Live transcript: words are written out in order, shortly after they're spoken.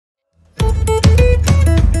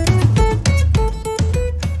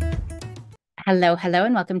Hello, hello,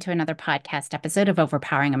 and welcome to another podcast episode of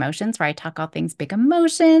Overpowering Emotions, where I talk all things big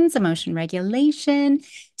emotions, emotion regulation.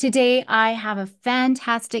 Today, I have a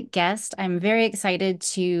fantastic guest. I'm very excited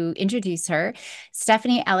to introduce her,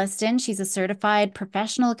 Stephanie Elliston. She's a certified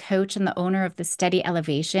professional coach and the owner of the Steady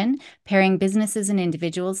Elevation, pairing businesses and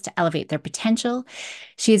individuals to elevate their potential.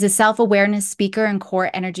 She is a self-awareness speaker and core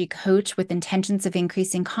energy coach with intentions of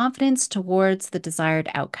increasing confidence towards the desired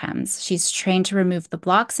outcomes. She's trained to remove the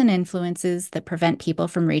blocks and influences that prevent people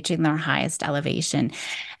from reaching their highest elevation.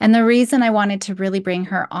 And the reason I wanted to really bring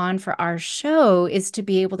her on for our show is to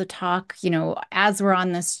be able to talk, as we're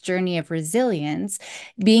on this journey of resilience,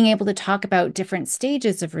 being able to talk about different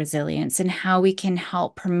stages of resilience and how we can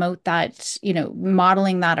help promote that,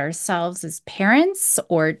 modeling that ourselves as parents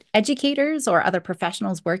or educators or other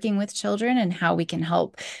professionals working with children, and how we can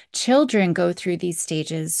help children go through these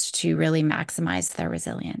stages to really maximize their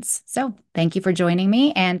resilience. So, thank you for joining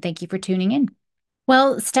me and thank you for tuning in.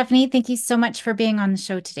 Well, Stephanie, thank you so much for being on the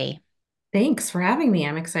show today. Thanks for having me.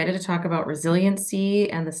 I'm excited to talk about resiliency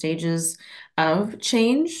and the stages of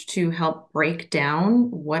change to help break down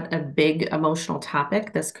what a big emotional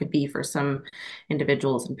topic this could be for some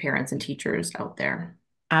individuals and parents and teachers out there.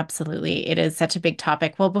 Absolutely. It is such a big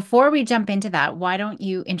topic. Well, before we jump into that, why don't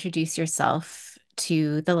you introduce yourself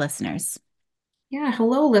to the listeners? Yeah,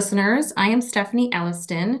 hello, listeners. I am Stephanie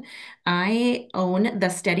Elliston. I own the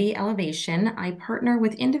Steady Elevation. I partner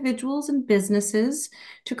with individuals and businesses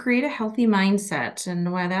to create a healthy mindset.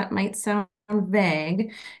 And while that might sound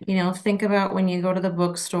vague, think about when you go to the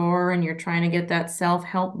bookstore and you're trying to get that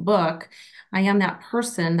self-help book. I am that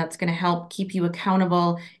person that's going to help keep you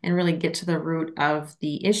accountable and really get to the root of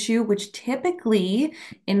the issue, which typically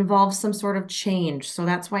involves some sort of change. So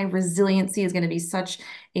that's why resiliency is going to be such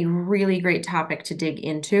a really great topic to dig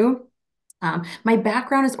into. My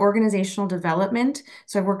background is organizational development.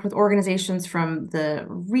 So I've worked with organizations from the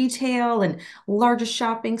retail and largest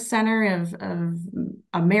shopping center of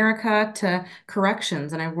America to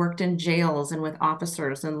corrections. And I've worked in jails and with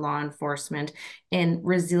officers and law enforcement. And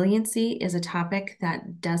resiliency is a topic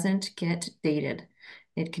that doesn't get dated.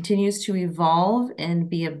 It continues to evolve and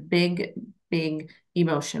be a big, big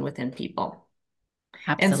emotion within people.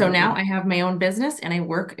 And so now Absolutely. I have my own business and I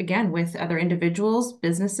work again with other individuals,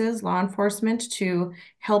 businesses, law enforcement to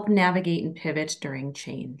help navigate and pivot during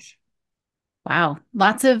change. Wow.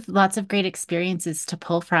 Lots of great experiences to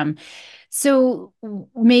pull from. So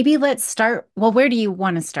maybe let's start. Well, where do you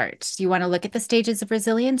want to start? Do you want to look at the stages of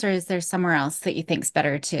resilience, or is there somewhere else that you think's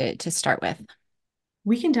better to start with?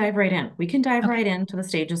 We can dive right in. We can dive Okay. right into the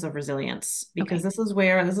stages of resilience because Okay. this is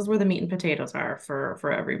where the meat and potatoes are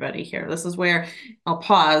for everybody here. This is where I'll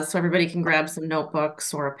pause so everybody can grab some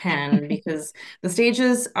notebooks or a pen because the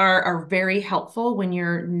stages are very helpful when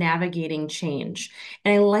you're navigating change.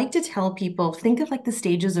 And I like to tell people, think of like the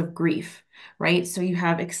stages of grief, right? So you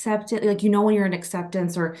have acceptance, like when you're in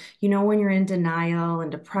acceptance or when you're in denial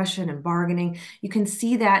and depression and bargaining, you can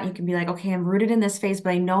see that you can be like, okay, I'm rooted in this phase,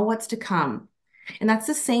 but I know what's to come. And that's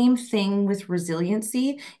the same thing with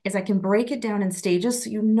resiliency is I can break it down in stages so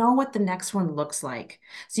you know what the next one looks like.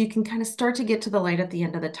 So you can kind of start to get to the light at the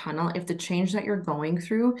end of the tunnel if the change that you're going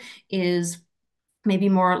through is maybe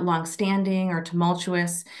more long-standing or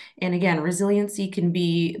tumultuous. And again, resiliency can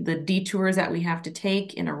be the detours that we have to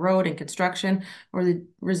take in a road and construction, or the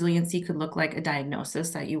resiliency could look like a diagnosis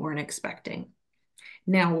that you weren't expecting.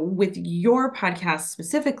 Now, with your podcast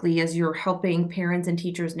specifically, as you're helping parents and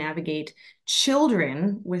teachers navigate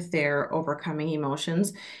children with their overcoming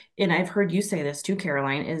emotions, and I've heard you say this too,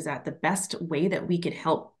 Caroline, is that the best way that we could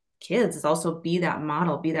help kids is also be that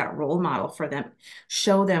model, be that role model for them,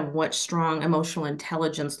 show them what strong emotional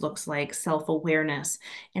intelligence looks like, self-awareness,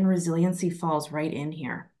 and resiliency falls right in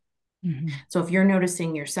here. Mhm. So if you're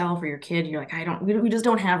noticing yourself or your kid, you're like, we just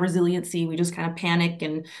don't have resiliency. We just kind of panic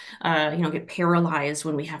and, get paralyzed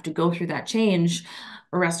when we have to go through that change.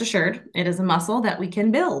 Rest assured, it is a muscle that we can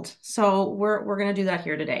build. So we're going to do that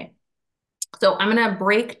here today. So I'm going to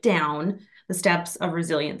break down the steps of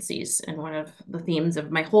resiliencies. And one of the themes of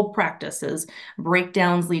my whole practice is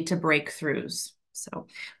breakdowns lead to breakthroughs. So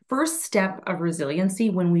first step of resiliency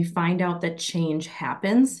when we find out that change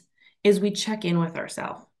happens is we check in with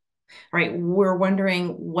ourselves, right? We're wondering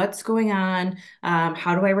what's going on.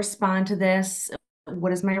 How do I respond to this?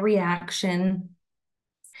 What is my reaction?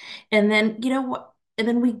 And then, you know what? And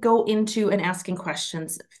then we go into an asking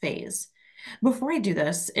questions phase. Before I do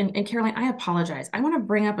this, and Caroline, I apologize. I want to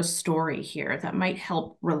bring up a story here that might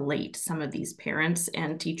help relate some of these parents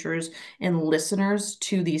and teachers and listeners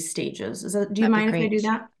to these stages. Do you That'd be mind if I do great.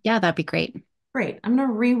 that? Yeah, that'd be great. Great. I'm going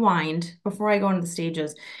to rewind before I go into the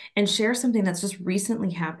stages and share something that's just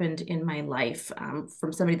recently happened in my life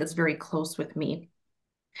from somebody that's very close with me.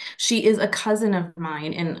 She is a cousin of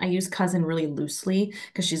mine, and I use cousin really loosely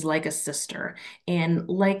because she's like a sister. And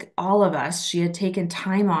like all of us, she had taken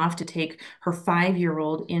time off to take her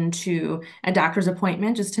 5-year-old into a doctor's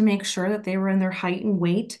appointment just to make sure that they were in their height and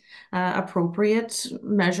weight appropriate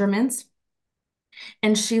measurements.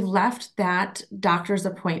 And she left that doctor's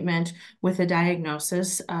appointment with a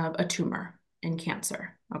diagnosis of a tumor and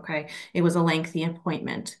cancer. Okay. It was a lengthy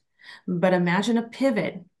appointment. But imagine a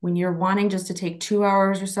pivot when you're wanting just to take 2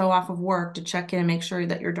 hours or so off of work to check in and make sure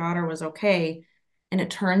that your daughter was okay. And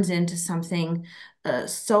it turns into something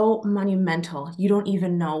so monumental, you don't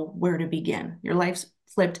even know where to begin. Your life's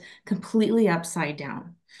flipped completely upside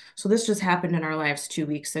down. So this just happened in our lives 2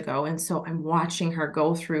 weeks ago. And so I'm watching her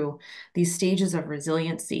go through these stages of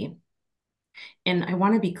resiliency. And I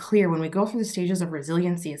want to be clear when we go through the stages of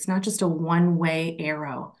resiliency, it's not just a one-way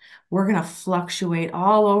arrow. We're going to fluctuate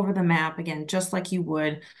all over the map again, just like you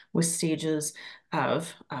would with stages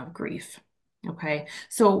of grief. Okay.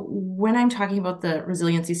 So when I'm talking about the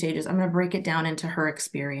resiliency stages, I'm going to break it down into her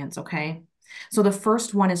experience. Okay. So the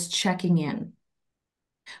first one is checking in.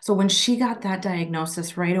 So when she got that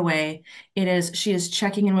diagnosis right away, she is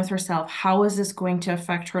checking in with herself. How is this going to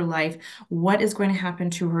affect her life? What is going to happen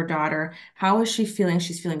to her daughter? How is she feeling?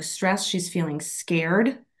 She's feeling stressed. She's feeling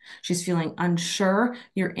scared. She's feeling unsure.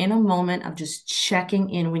 You're in a moment of just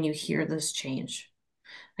checking in when you hear this change.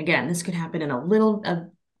 Again, this could happen in a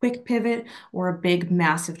quick pivot or a big,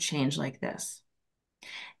 massive change like this.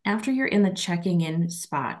 After you're in the checking in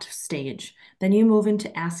spot stage, then you move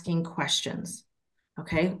into asking questions.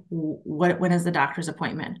 Okay, when is the doctor's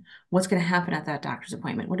appointment? What's going to happen at that doctor's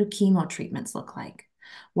appointment? What do chemo treatments look like?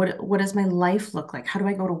 What does my life look like? How do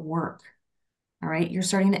I go to work? All right, you're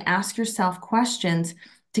starting to ask yourself questions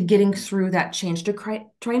to getting through that change, to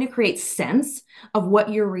trying to create sense of what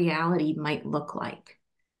your reality might look like.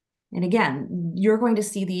 And again, you're going to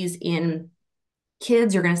see these in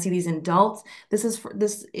kids, you're going to see these in adults. This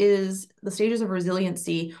is the stages of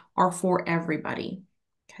resiliency are for everybody.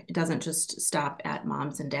 Okay? It doesn't just stop at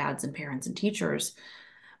moms and dads and parents and teachers.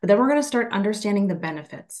 But then we're going to start understanding the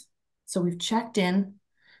benefits. So we've checked in,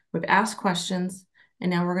 we've asked questions, and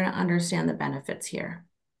now we're going to understand the benefits here.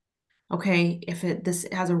 Okay, if this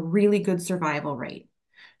has a really good survival rate.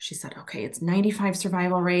 She said, okay, it's 95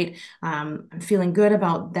 survival rate. I'm feeling good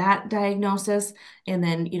about that diagnosis. And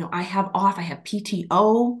then, I have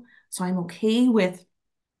PTO. So I'm okay with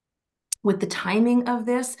the timing of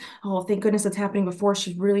this. Oh, thank goodness it's happening before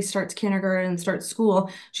she really starts kindergarten and starts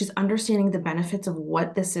school. She's understanding the benefits of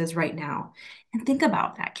what this is right now. And think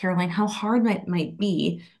about that, Caroline, how hard it might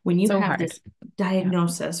be when you So have hard. this Yeah.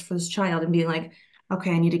 diagnosis for this child and being like,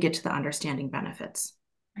 okay, I need to get to the understanding benefits.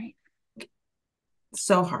 Right.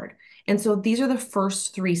 So hard. And so these are the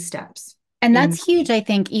first 3 steps And in. that's huge, I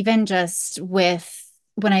think, even just with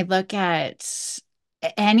when I look at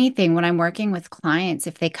anything, when I'm working with clients,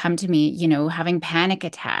 if they come to me, having panic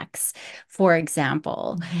attacks, for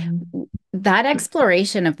example, Mhm. that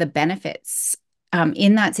exploration of the benefits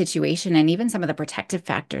in that situation and even some of the protective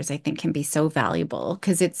factors, I think, can be so valuable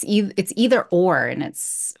because it's either or, and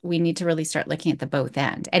we need to really start looking at the both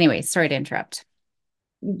end. Anyway, sorry to interrupt.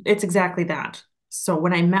 It's exactly that. So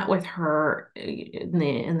when I met with her in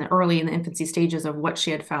the infancy stages of what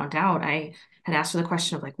she had found out, I had asked her the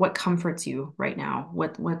question of like, what comforts you right now?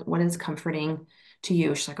 What is comforting to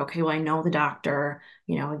you? She's like, okay, well, I know the doctor,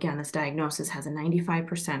 again, this diagnosis has a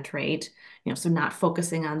 95% rate, so not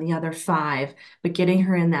focusing on the other five, but getting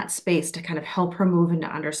her in that space to kind of help her move into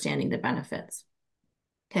understanding the benefits.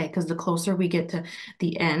 Okay, because the closer we get to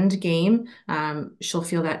the end game, she'll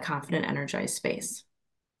feel that confident, energized space.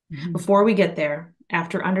 Mhm. Before we get there,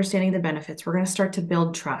 after understanding the benefits, we're going to start to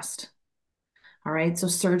build trust. All right. So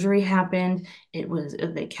surgery happened.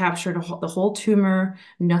 They captured the whole tumor,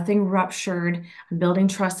 nothing ruptured. I'm building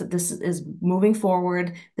trust that this is moving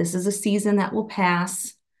forward. This is a season that will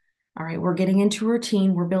pass. All right. We're getting into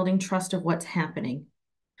routine. We're building trust of what's happening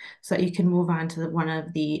so that you can move on to one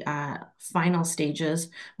of the final stages,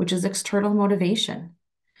 which is external motivation.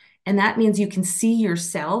 And that means you can see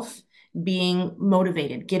yourself being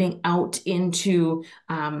motivated, getting out into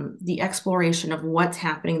the exploration of what's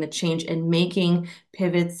happening, the change, and making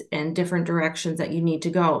pivots and different directions that you need to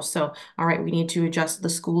go. So, all right, we need to adjust the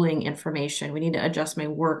schooling information. We need to adjust my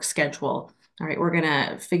work schedule. All right, we're going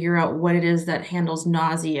to figure out what it is that handles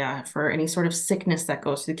nausea for any sort of sickness that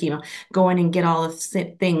goes through the chemo. Go in and get all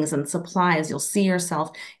the things and supplies. You'll see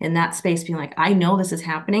yourself in that space being like, I know this is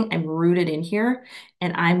happening. I'm rooted in here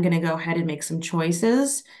and I'm going to go ahead and make some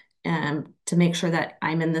choices to make sure that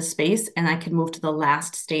I'm in this space and I can move to the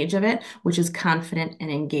last stage of it, which is confident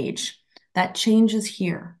and engage. That changes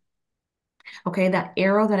here. Okay, that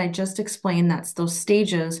arrow that I just explained, that's those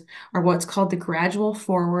stages are what's called the gradual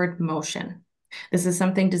forward motion. This is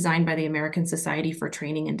something designed by the American Society for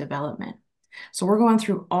Training and Development. So we're going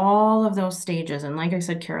through all of those stages. And like I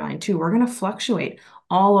said, Caroline, too, we're going to fluctuate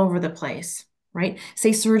all over the place, right?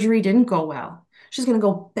 Say surgery didn't go well. She's going to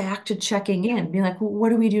go back to checking in, be like, well, what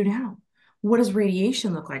do we do now? What does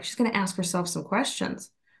radiation look like? She's going to ask herself some questions.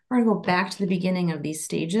 We're going to go back to the beginning of these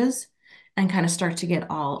stages and kind of start to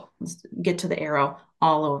get to the arrow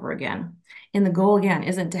all over again. And the goal again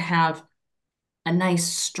isn't to have a nice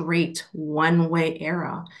straight one-way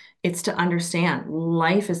arrow. It's to understand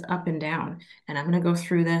life is up and down. And I'm going to go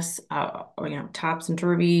through this, tops and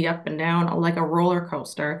turvy, up and down, like a roller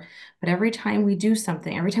coaster. But every time we do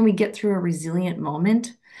something, every time we get through a resilient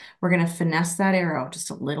moment, we're going to finesse that arrow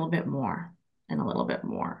just a little bit more and a little bit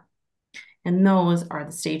more. And those are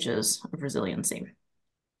the stages of resiliency.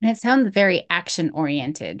 And it sounds very action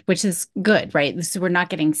oriented, which is good, right? So we're not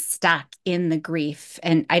getting stuck in the grief.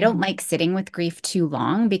 And I don't Mhm. like sitting with grief too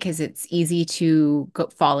long because it's easy to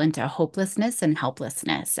fall into hopelessness and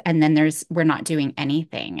helplessness. And then we're not doing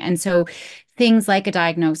anything. And so things like a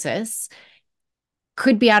diagnosis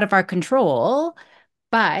could be out of our control,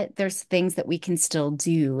 but there's things that we can still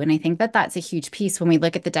do. And I think that that's a huge piece when we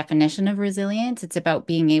look at the definition of resilience. It's about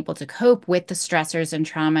being able to cope with the stressors and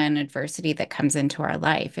trauma and adversity that comes into our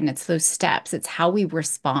life. And it's those steps, it's how we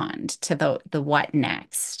respond to the what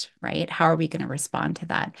next, right? How are we going to respond to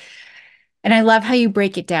that? And I love how you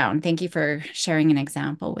break it down. Thank you for sharing an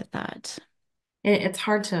example with that. It's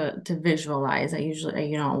hard to visualize. I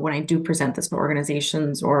usually, when I do present this to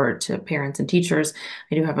organizations or to parents and teachers,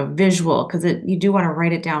 I do have a visual because you do want to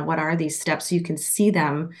write it down. What are these steps so you can see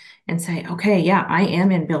them and say, okay, yeah, I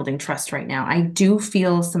am in building trust right now. I do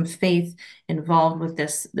feel some faith involved with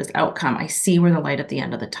this outcome. I see where the light at the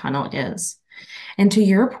end of the tunnel is. And to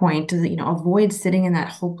your point, avoid sitting in that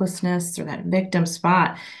hopelessness or that victim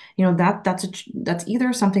spot. That's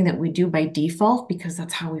either something that we do by default because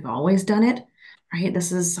that's how we've always done it, right?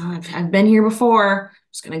 This is I've been here before. I'm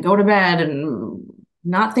just gonna go to bed and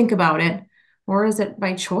not think about it, or is it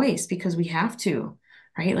by choice because we have to,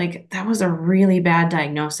 right? Like that was a really bad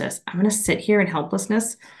diagnosis. I'm gonna sit here in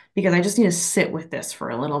helplessness because I just need to sit with this for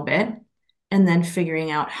a little bit, and then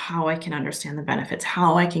figuring out how I can understand the benefits,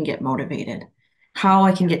 how I can get motivated, how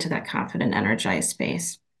I can get to that confident, energized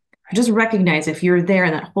space. Right. Just recognize if you're there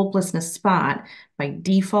in that hopelessness spot by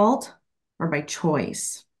default or by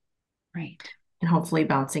choice, Right. and hopefully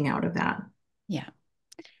bouncing out of that. Yeah.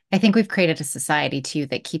 I think we've created a society too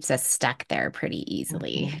that keeps us stuck there pretty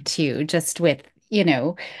easily Mhm. too, just with,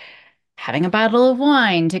 having a bottle of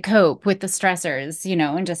wine to cope with the stressors,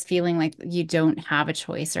 and just feeling like you don't have a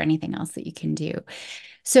choice or anything else that you can do.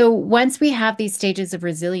 So once we have these stages of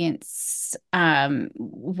resilience,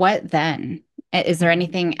 what then? Is there Mhm.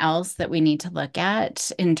 anything else that we need to look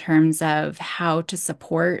at in terms of how to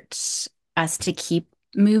support us to keep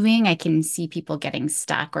moving? I can see people getting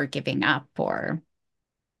stuck or giving up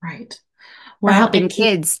Right. or Well, helping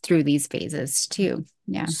kids through these phases too.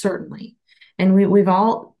 Yeah. certainly. And we've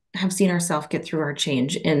all have seen ourselves get through our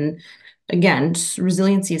change. And again,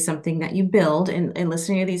 resiliency is something that you build and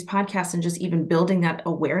listening to these podcasts and just even building that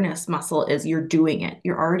awareness muscle is you're doing it.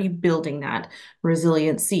 You're already building that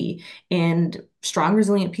resiliency. And strong,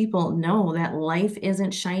 resilient people know that life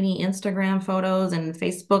isn't shiny Instagram photos and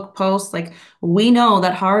Facebook posts. Like we know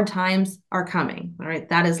that hard times are coming. All right.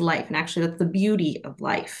 That is life. And actually, that's the beauty of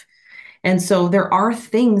life. And so there are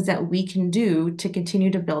things that we can do to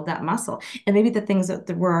continue to build that muscle. And maybe the things that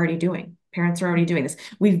we're already doing, parents are already doing this.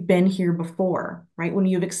 We've been here before, right? When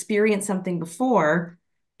you've experienced something before,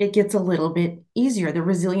 it gets a little bit easier. The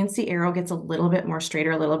resiliency arrow gets a little bit more straighter,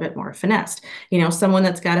 a little bit more finessed. Someone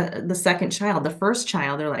that's got the second child, the first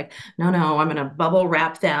child, they're like, no, I'm going to bubble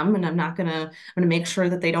wrap them and I'm going to make sure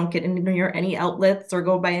that they don't get near any outlets or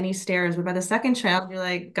go by any stairs. But by the second child, you're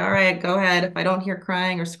like, all right, go ahead. If I don't hear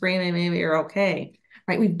crying or screaming, maybe you're okay.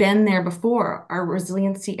 Right? We've been there before. Our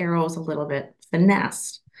resiliency arrow is a little bit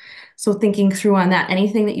finessed. So thinking through on that,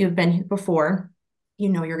 anything that you've been before,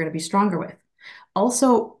 you're going to be stronger with.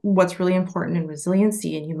 Also, what's really important in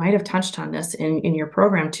resiliency, and you might have touched on this in your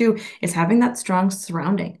program too, is having that strong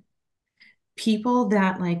surrounding. People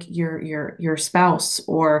that like your spouse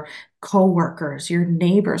or co-workers, your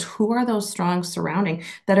neighbors, who are those strong surrounding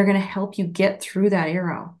that are going to help you get through that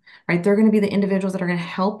arrow, right? They're going to be the individuals that are going to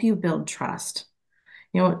help you build trust.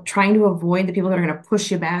 Trying to avoid the people that are going to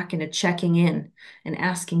push you back into checking in and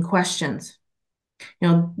asking questions.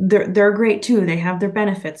 They're great too. They have their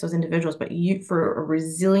benefits, those individuals, but you for a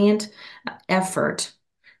resilient effort,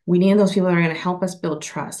 we need those people that are going to help us build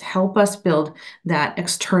trust, help us build that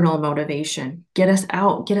external motivation, get us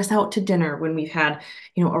out to dinner when we've had,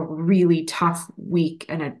 a really tough week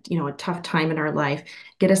and a tough time in our life.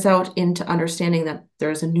 Get us out into understanding that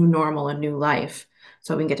there's a new normal, a new life,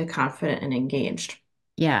 so we can get to confident and engaged.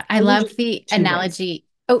 Yeah, I Those are love just the two ways. analogy.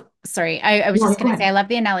 Oh, sorry. I was No, just go going to say, ahead. I love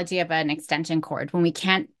the analogy of an extension cord. When we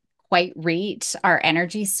can't quite reach our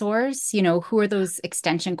energy source, who are those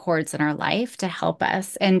extension cords in our life to help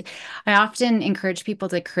us? And I often encourage people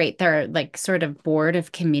to create their like sort of board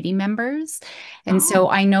of committee members. And so Oh.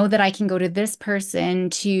 I know that I can go to this person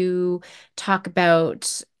to talk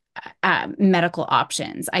about medical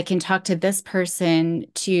options. I can talk to this person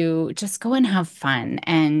to just go and have fun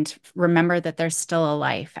and remember that there's still a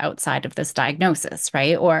life outside of this diagnosis,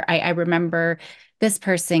 right? Or I remember this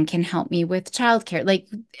person can help me with childcare. Like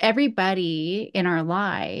everybody in our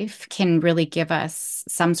life can really give us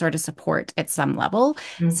some sort of support at some level.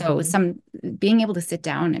 So Mhm. some being able to sit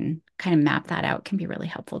down and kind of map that out can be really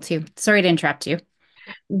helpful too. Sorry to interrupt you.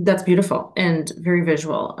 That's beautiful and very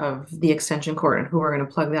visual of the extension cord and who we're going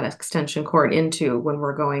to plug that extension cord into when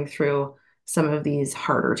we're going through some of these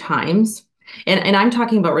harder times. And I'm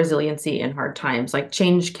talking about resiliency in hard times. Like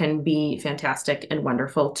change can be fantastic and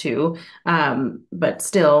wonderful too. But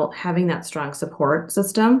still having that strong support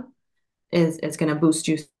system is going to boost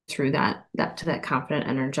you through that to that confident,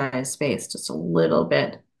 energized space just a little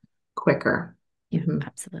bit quicker. Yeah, Mhm.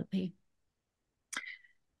 absolutely.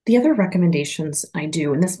 The other recommendations I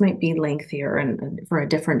do, and this might be lengthier and for a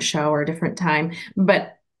different show or a different time,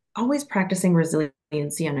 but always practicing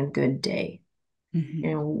resiliency on a good day.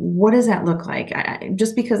 Mhm. What does that look like?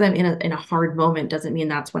 Just because I'm in a hard moment doesn't mean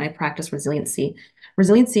that's when I practice resiliency.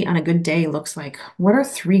 Resiliency on a good day looks like, what are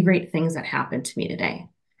three great things that happened to me today?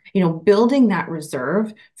 Building that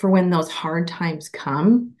reserve for when those hard times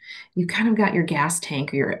come, you kind of got your gas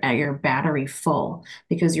tank or your battery full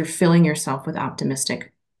because you're filling yourself with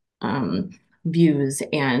optimistic um, views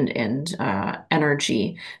and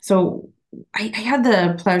energy. So I had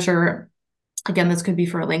the pleasure. Again, this could be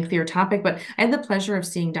for a lengthier topic, but I had the pleasure of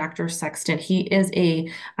seeing Dr. Sexton. He is a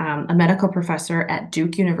medical professor at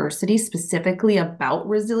Duke University, specifically about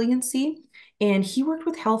resiliency. And he worked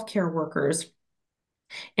with healthcare workers.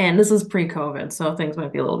 And this is pre-COVID, so things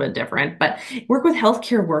might be a little bit different, but work with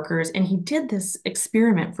healthcare workers. And he did this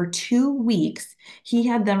experiment for 2 weeks. He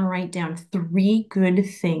had them write down three good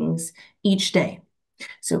things each day.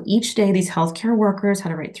 So each day, these healthcare workers had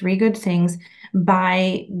to write three good things.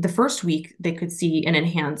 By the first week, they could see an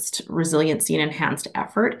enhanced resiliency and enhanced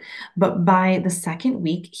effort. But by the second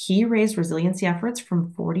week, he raised resiliency efforts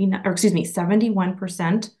from 49, or excuse me,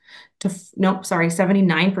 71% to, nope, sorry,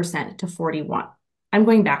 79% to 41. I'm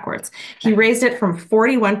going backwards. He That makes raised it from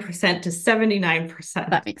 41% to 79%.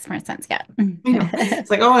 that makes more sense. Yeah. I know. It's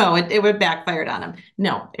like, oh no, it would backfired on him.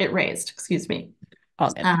 No, it raised, excuse me. All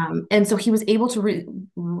good. And so he was able to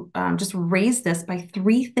just raise this by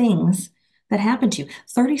three things that happened to you.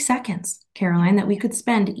 30 seconds, Yeah. Caroline, that we could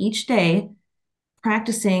spend each day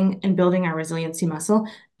practicing and building our resiliency muscle,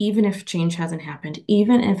 even if change hasn't happened,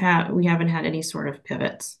 even if we haven't had any sort of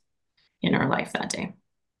pivots in our life that day.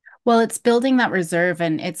 Well, it's building that reserve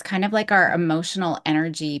and it's kind of like our emotional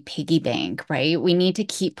energy piggy bank, right? We need to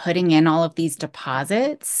keep putting in all of these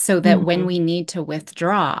deposits so that when we Hmm. need to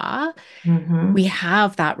withdraw, we Hmm.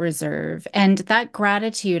 have that reserve and that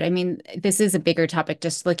gratitude. I mean, this is a bigger topic,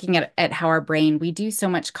 just looking at how our brain, we do so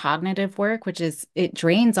much cognitive work, which is it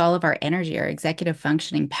drains all of our energy, our executive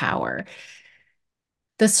functioning power.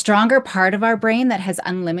 The stronger part of our brain that has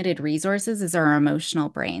unlimited resources is our emotional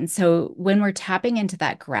brain. So when we're tapping into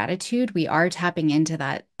that gratitude, we are tapping into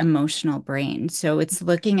that emotional brain. So it's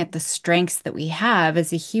looking at the strengths that we have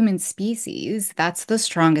as a human species. That's the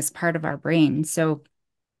strongest part of our brain. So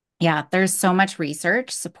yeah, there's so much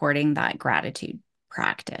research supporting that gratitude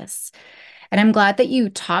practice. And I'm glad that you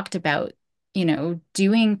talked about,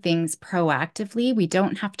 doing things proactively. We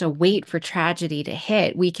don't have to wait for tragedy to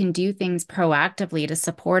hit. We can do things proactively to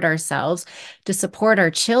support ourselves, to support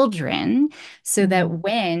our children, so that Hmm.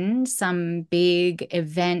 when some big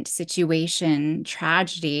event, situation,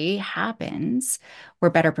 tragedy happens, we're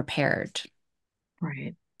better prepared.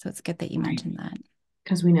 Right, So it's good that you right. mentioned that.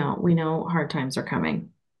 Because we know hard times are coming.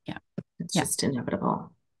 Yeah. It's Yeah. just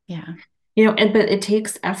inevitable. Yeah. but it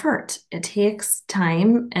takes effort. It takes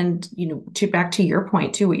time. And, to back to your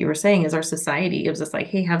point too, what you were saying is our society gives us like,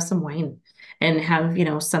 hey, have some wine and have,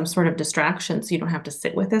 some sort of distraction so you don't have to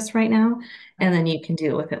sit with this right now. And Right. then you can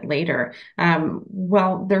deal with it later.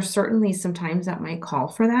 Well, there's certainly some times that might call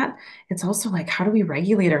for that. It's also like, how do we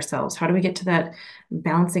regulate ourselves? How do we get to that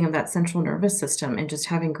balancing of that central nervous system and just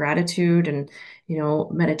having gratitude and,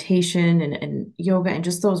 meditation and yoga and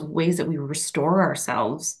just those ways that we restore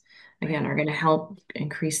ourselves again Right. are going to help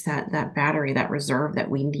increase that battery, that reserve that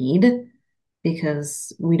we need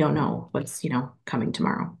because we don't know what's, coming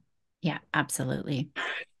tomorrow. Yeah, absolutely.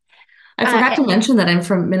 I Uh, forgot eh, to mention that I'm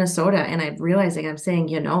from Minnesota and I'm realizing I'm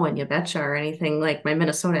saying, and you betcha or anything like my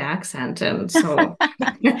Minnesota accent. And so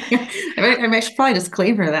I should probably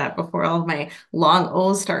disclaimer that before all of my long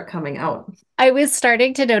O's start coming out. I was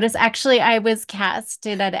starting to notice, actually, I was cast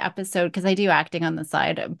in an episode because I do acting on the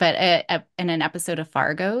side, but in an episode of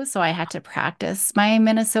Fargo. So I had to practice my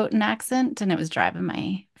Minnesotan accent and it was driving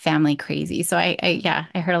my family crazy. So yeah,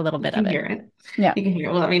 I heard a little You bit of can it. hear it. Yeah. You can hear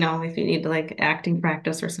it. Well, let me know if you need like acting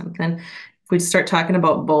practice or something. If we start talking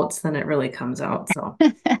about boats, then it really comes out. So.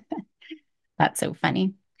 That's so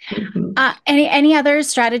funny. Mhm. Any other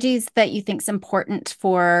strategies that you think is important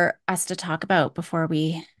for us to talk about before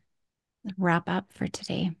we wrap up for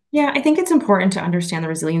today? Yeah, I think it's important to understand the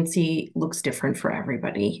resiliency looks different for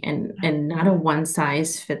everybody and not a one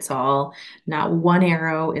size fits all. Not one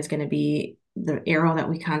arrow is going to be the arrow that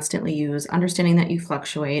we constantly use. Understanding that you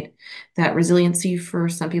fluctuate, that resiliency for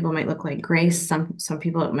some people might look like grace, some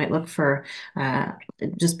people it might look for uh,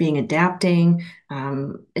 just being adapting.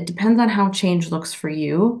 It depends on how change looks for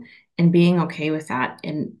you and being okay with that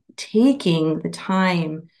and taking the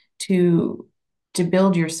time to to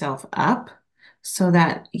build yourself up so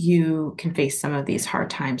that you can face some of these hard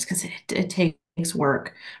times because it takes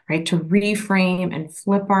work, right? To reframe and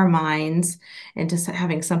flip our minds into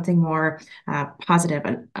having something more positive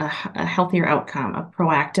and a healthier outcome, a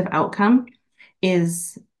proactive outcome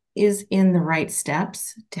is is in the right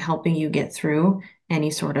steps to helping you get through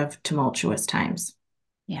any sort of tumultuous times.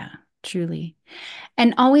 Yeah, truly.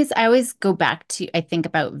 And I always go back to, I think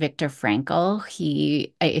about Viktor Frankl.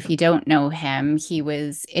 If you don't know him, he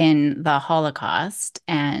was in the Holocaust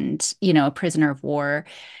and, a prisoner of war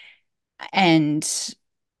and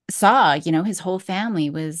saw, his whole family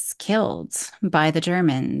was killed by the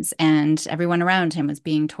Germans and everyone around him was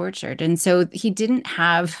being tortured. And so he didn't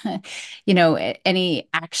have, any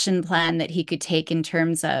action plan that he could take in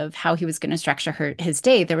terms of how he was going to structure his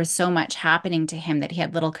day. There was so much happening to him that he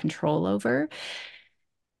had little control over.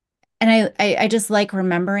 And I just like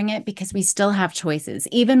remembering it because we still have choices,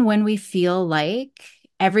 even when we feel like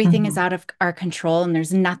everything is Mhm. out of our control and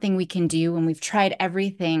there's nothing we can do and we've tried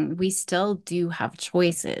everything, we still do have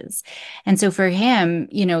choices. And so for him,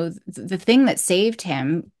 the thing that saved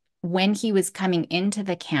him when he was coming into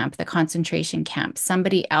the camp, the concentration camp,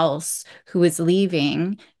 somebody else who was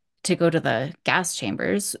leaving to go to the gas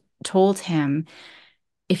chambers told him,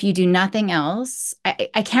 if you do nothing else,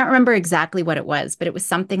 I can't remember exactly what it was, but it was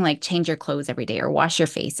something like change your clothes every day or wash your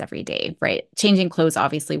face every day, right? Changing clothes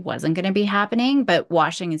obviously wasn't going to be happening, but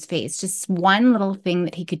washing his face, just one little thing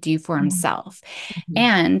that he could do for himself. Mhm.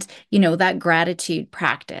 And, that gratitude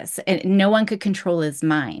practice. And no one could control his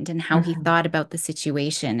mind and how he Mhm. thought about the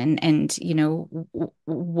situation and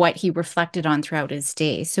what he reflected on throughout his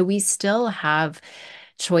day. So we still have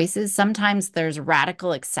choices. Sometimes there's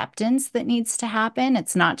radical acceptance that needs to happen.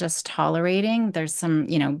 It's not just tolerating. There's some,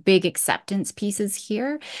 big acceptance pieces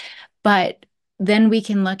here, but then we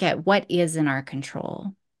can look at what is in our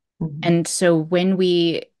control. Mhm. And so when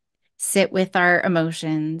we sit with our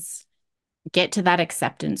emotions, get to that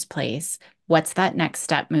acceptance place, what's that next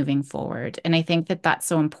step moving forward? And I think that that's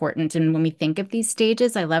so important. And when we think of these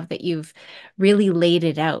stages, I love that you've really laid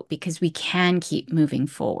it out because we can keep moving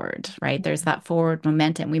forward, right? There's that forward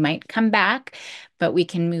momentum. We might come back, but we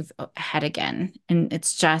can move ahead again. And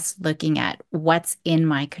it's just looking at what's in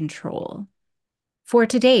my control for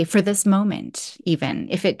today, for this moment, even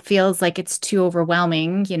if it feels like it's too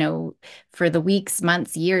overwhelming, for the weeks,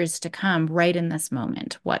 months, years to come, right in this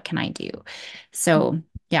moment, what can I do? So,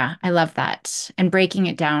 yeah, I love that. And breaking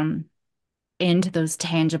it down into those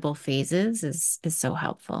tangible phases is so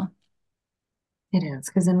helpful. It is,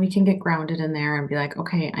 because then we can get grounded in there and be like,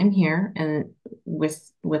 okay, I'm here and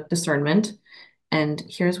with discernment, and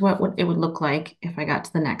here's what it would look like if I got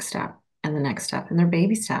to the next step and the next step, and they're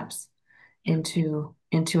baby steps Yeah.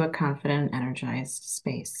 into a confident, energized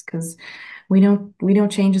space. Because we know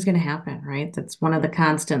change is going to happen, right? That's one of the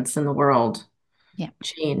constants in the world, Yeah,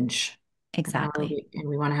 change. exactly. And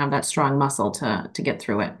we want to have that strong muscle to get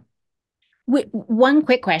through it. One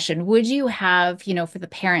quick question. Would you have, for the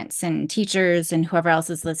parents and teachers and whoever else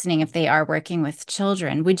is listening, if they are working with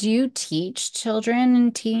children, would you teach children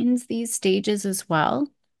and teens these stages as well?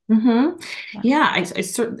 Hmm. Yeah. Yeah,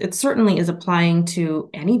 it certainly is applying to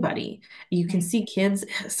anybody. You can Right. see kids,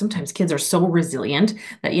 sometimes kids are so resilient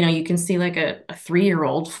that, you can see like a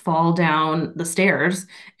 3-year-old fall down the stairs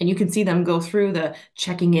and you can see them go through the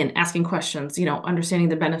checking in, asking questions, understanding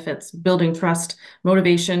the benefits, building trust,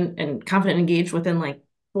 motivation, and confident and engaged within like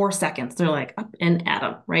 4 seconds. They're like up and at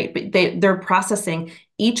them, right? But they're processing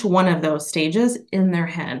each one of those stages in their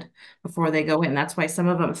head before they go in. That's why some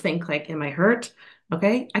of them think like, am I hurt?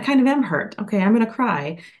 Okay, I kind of am hurt. Okay, I'm going to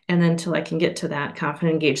cry. And then till I can get to that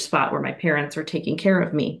confident, engaged spot where my parents are taking care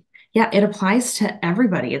of me. Yeah, it applies to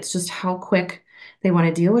everybody. It's just how quick they want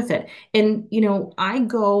to deal with it. And, I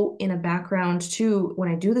go in a background too. When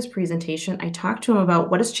I do this presentation, I talk to them about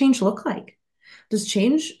what does change look like? Does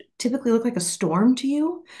change typically look like a storm to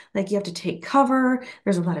you? Like you have to take cover,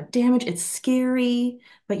 there's a lot of damage, it's scary,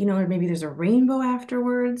 but maybe there's a rainbow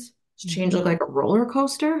afterwards. Does change look Mhm. like a roller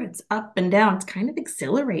coaster? It's up and down. It's kind of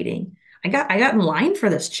exhilarating. I got in line for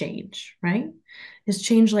this change, right? Is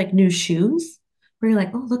change like new shoes? Where you're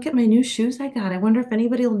like, oh, look at my new shoes I got. I wonder if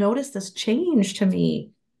anybody will notice this change to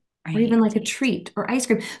me, or even Right. like a treat or ice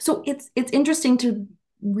cream. So it's interesting to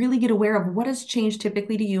really get aware of what has changed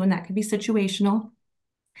typically to you, and that could be situational.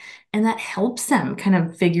 And that helps them kind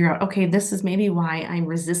of figure out, okay, this is maybe why I'm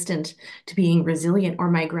resistant to being resilient, or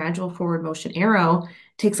my gradual forward motion arrow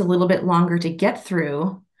takes a little bit longer to get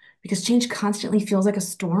through because change constantly feels like a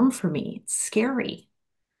storm for me. It's scary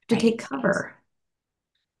to take Right. cover.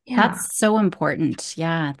 Yeah. That's so important.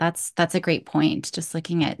 Yeah, that's a great point. Just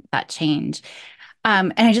looking at that change.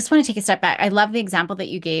 And I just want to take a step back. I love the example that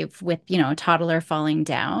you gave with, a toddler falling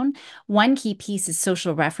down. One key piece is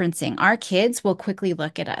social referencing. Our kids will quickly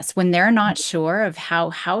look at us when they're not sure of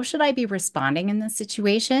how should I be responding in this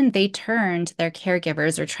situation. They turn to their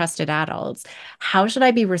caregivers or trusted adults. How should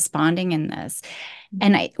I be responding in this?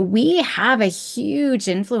 And we have a huge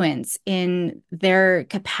influence in their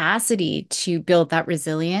capacity to build that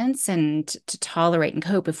resilience and to tolerate and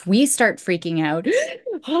cope. If we start freaking out,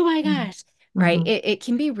 oh my gosh, right? Mhm. It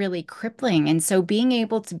can be really crippling. And so being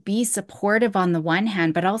able to be supportive on the one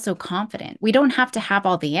hand, but also confident. We don't have to have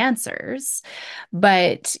all the answers,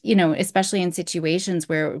 but especially in situations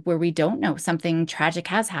where we don't know something tragic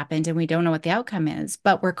has happened and we don't know what the outcome is,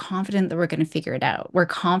 but we're confident that we're going to figure it out. We're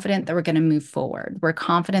confident that we're going to move forward. We're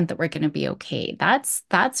confident that we're going to be okay. That's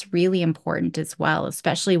really important as well,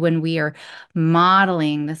 especially when we are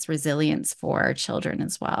modeling this resilience for our children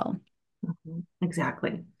as well. Mhm.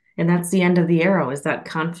 Exactly. And that's the end of the arrow, is that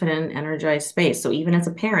confident, energized space. So even as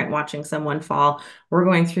a parent watching someone fall, we're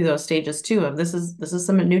going through those stages too of this is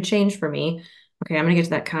some new change for me. Okay, I'm gonna get to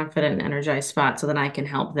that confident and energized spot so then I can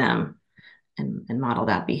help them and model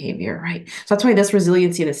that behavior, right? So that's why this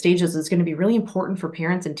resiliency of the stages is going to be really important for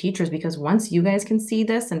parents and teachers, because once you guys can see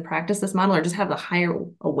this and practice this model or just have the higher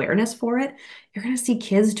awareness for it, you're going to see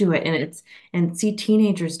kids do it, and see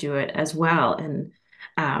teenagers do it as well. And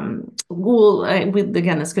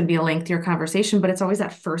again, this could be a lengthier conversation, but it's always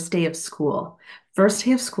that first day of school. First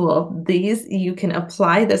day of school, these you can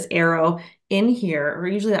apply this arrow in here, or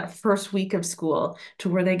usually that first week of school, to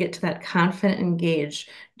where they get to that confident, engaged,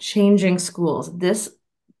 changing schools. These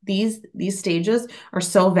stages are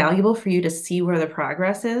so valuable for you to see where the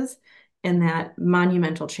progress is in that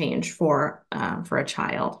monumental change for a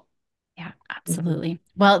child. Yeah, Mhm. absolutely.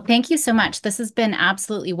 Well, thank you so much. This has been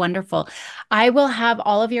absolutely wonderful. I will have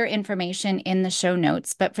all of your information in the show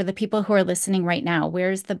notes, but for the people who are listening right now,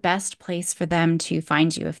 where's the best place for them to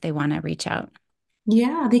find you if they want to reach out?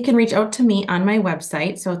 Yeah, they can reach out to me on my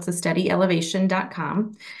website. So it's a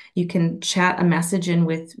steadyelevation.com. You can chat a message in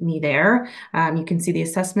with me there. You can see the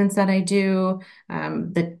assessments that I do,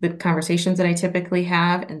 the conversations that I typically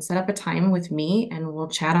have, and set up a time with me, and we'll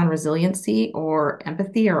chat on resiliency or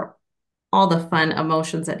empathy or all the fun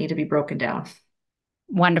emotions that need to be broken down.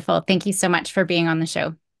 Wonderful. Thank you so much for being on the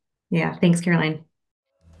show. Yeah, thanks, Caroline.